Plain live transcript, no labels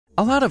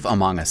A lot of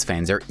Among Us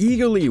fans are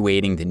eagerly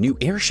awaiting the new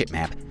Airship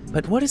map,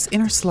 but what is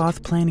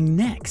InnerSloth planning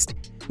next?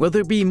 Will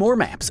there be more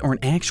maps or an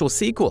actual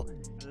sequel?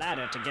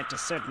 Ladder to get to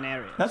certain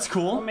areas. That's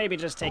cool. Or maybe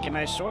just take a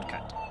nice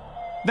shortcut.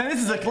 Then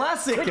this is a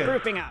classic! Quit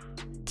grouping up.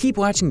 Keep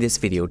watching this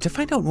video to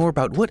find out more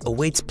about what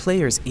awaits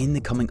players in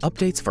the coming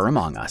updates for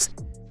Among Us.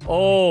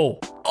 Oh,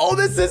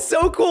 this is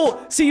so cool!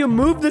 So you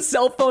move the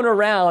cell phone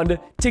around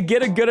to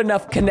get a good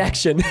enough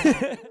connection.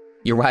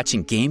 You're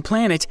watching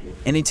GamePlanet,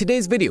 and in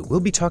today's video, we'll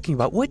be talking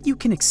about what you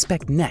can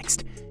expect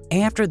next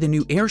after the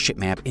new Airship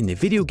map in the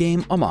video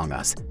game Among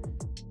Us.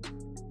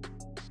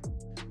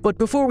 But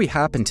before we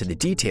hop into the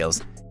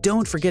details,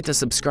 don't forget to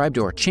subscribe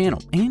to our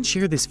channel and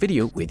share this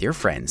video with your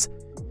friends.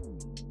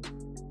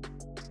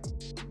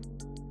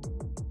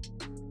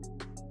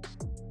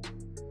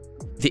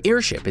 The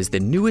Airship is the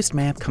newest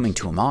map coming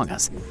to Among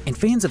Us, and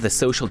fans of the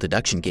social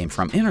deduction game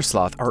from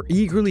InnerSloth are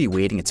eagerly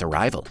awaiting its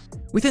arrival.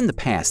 Within the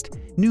past,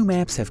 new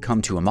maps have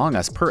come to Among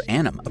Us per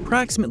annum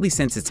approximately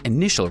since its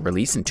initial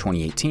release in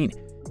 2018.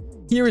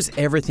 Here is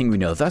everything we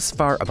know thus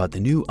far about the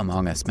new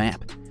Among Us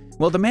map.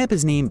 Well, the map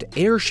is named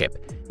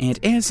Airship,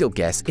 and as you'll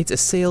guess, it's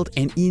assailed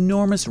an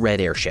enormous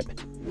red airship.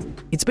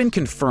 It's been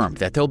confirmed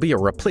that there'll be a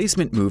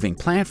replacement moving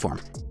platform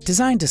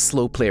designed to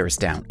slow players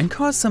down and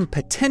cause some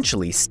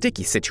potentially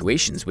sticky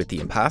situations with the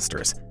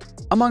imposters.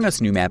 Among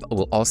Us new map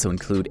will also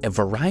include a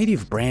variety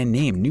of brand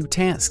name new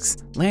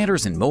tasks,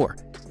 ladders, and more.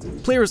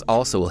 Players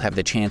also will have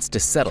the chance to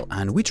settle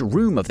on which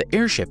room of the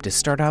airship to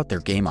start out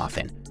their game off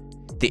in.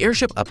 The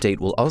Airship update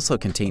will also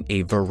contain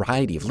a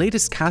variety of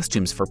latest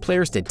costumes for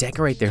players to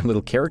decorate their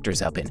little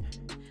characters up in.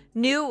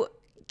 New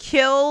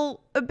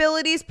kill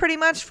abilities pretty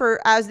much for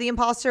as the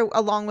imposter,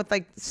 along with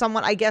like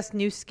somewhat, I guess,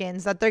 new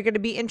skins that they're going to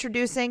be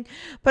introducing.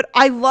 But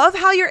I love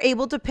how you're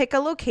able to pick a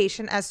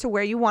location as to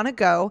where you want to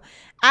go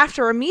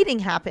after a meeting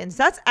happens.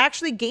 That's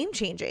actually game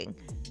changing.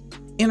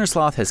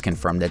 InnerSloth has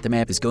confirmed that the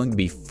map is going to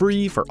be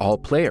free for all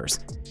players.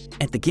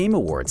 At the Game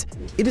Awards,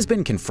 it has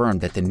been confirmed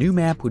that the new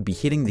map would be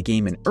hitting the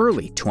game in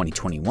early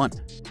 2021.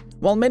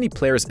 While many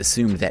players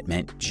assumed that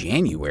meant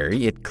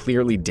January, it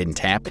clearly didn't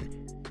happen.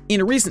 In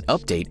a recent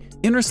update,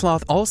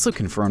 InnerSloth also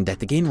confirmed that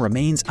the game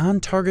remains on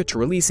target to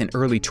release in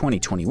early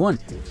 2021,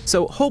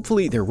 so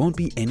hopefully there won't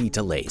be any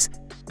delays.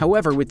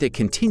 However, with the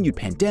continued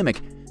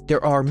pandemic,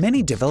 there are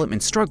many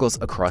development struggles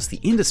across the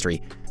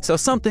industry, so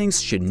some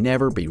things should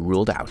never be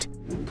ruled out.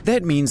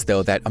 That means,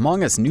 though, that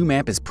Among Us new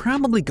map is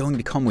probably going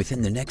to come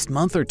within the next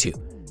month or two,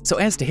 so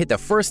as to hit the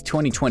first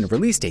 2020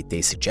 release date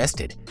they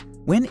suggested.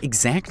 When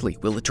exactly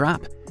will it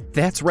drop?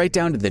 That's right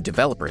down to the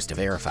developers to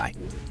verify.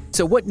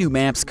 So what new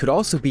maps could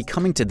also be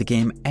coming to the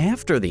game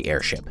after the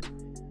Airship?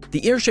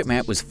 The Airship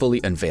map was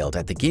fully unveiled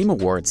at the Game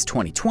Awards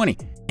 2020,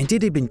 and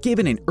it had been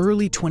given an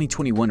early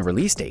 2021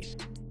 release date.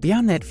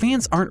 Beyond that,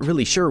 fans aren't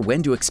really sure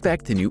when to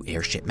expect the new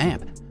Airship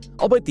map.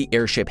 Albeit the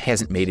Airship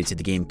hasn't made it to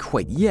the game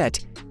quite yet,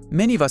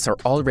 many of us are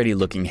already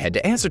looking ahead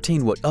to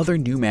ascertain what other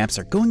new maps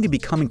are going to be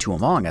coming to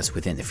Among Us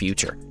within the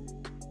future.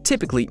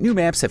 Typically, new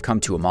maps have come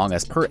to Among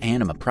Us per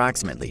annum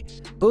approximately.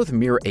 Both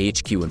Mirror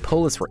HQ and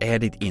Polis were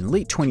added in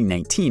late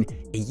 2019,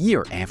 a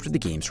year after the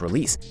game's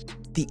release.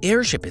 The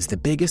Airship is the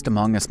biggest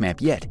Among Us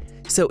map yet,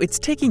 so it's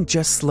taking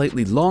just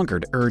slightly longer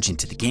to urge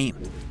into the game.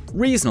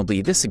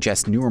 Reasonably, this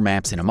suggests newer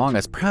maps in Among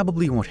Us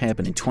probably won't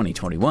happen in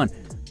 2021,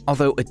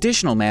 although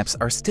additional maps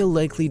are still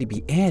likely to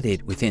be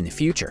added within the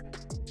future.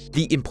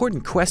 The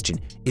important question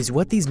is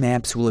what these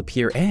maps will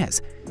appear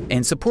as,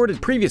 and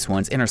supported previous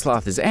ones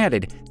InnerSloth has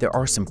added, there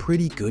are some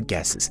pretty good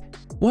guesses.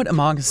 What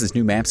Among Us's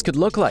new maps could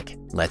look like?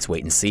 Let's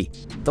wait and see.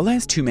 The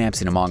last two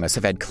maps in Among Us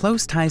have had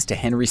close ties to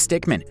Henry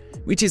Stickmin,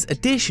 which is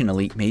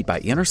additionally made by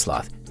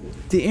InnerSloth.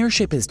 The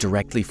Airship is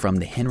directly from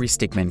the Henry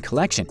Stickmin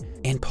collection,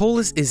 and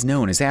Polis is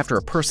known as after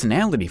a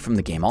personality from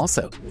the game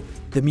also.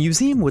 The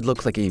museum would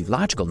look like a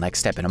logical next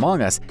step in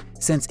Among Us,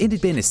 since it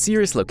had been a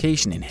serious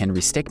location in Henry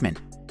Stickmin.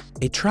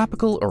 A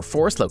tropical or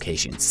forest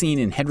location seen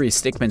in Henry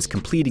Stickmin's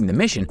completing the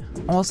mission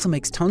also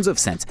makes tons of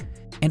sense,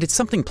 and it's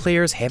something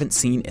players haven't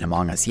seen in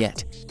Among Us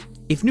yet.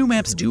 If new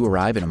maps do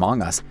arrive in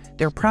Among Us,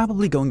 they're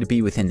probably going to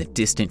be within the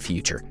distant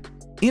future.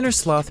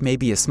 InnerSloth may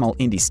be a small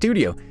indie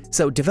studio,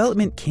 so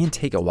development can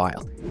take a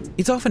while.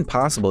 It's often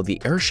possible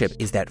the Airship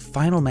is that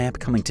final map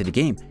coming to the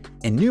game,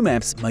 and new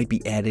maps might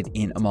be added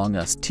in Among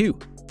Us too.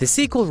 The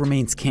sequel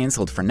remains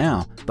cancelled for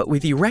now, but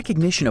with the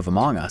recognition of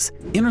Among Us,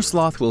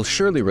 InnerSloth will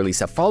surely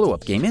release a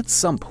follow-up game at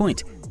some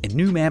point, and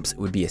new maps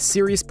would be a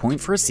serious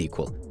point for a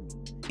sequel.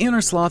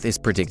 InnerSloth is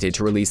predicted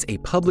to release a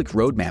public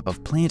roadmap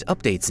of planned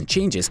updates and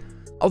changes,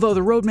 although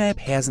the roadmap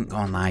hasn't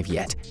gone live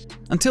yet.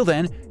 Until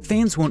then,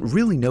 fans won't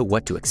really know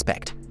what to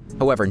expect.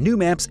 However, new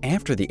maps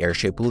after the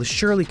Airship will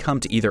surely come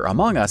to either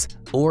Among Us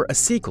or a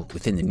sequel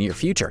within the near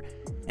future,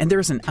 and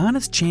there's an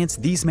honest chance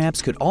these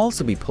maps could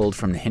also be pulled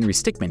from the Henry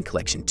Stickmin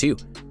collection too.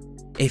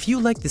 If you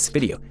like this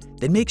video,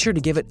 then make sure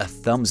to give it a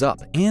thumbs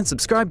up and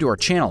subscribe to our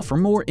channel for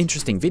more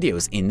interesting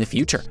videos in the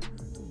future.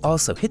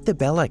 Also, hit the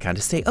bell icon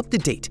to stay up to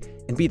date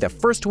and be the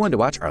first one to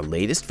watch our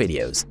latest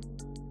videos.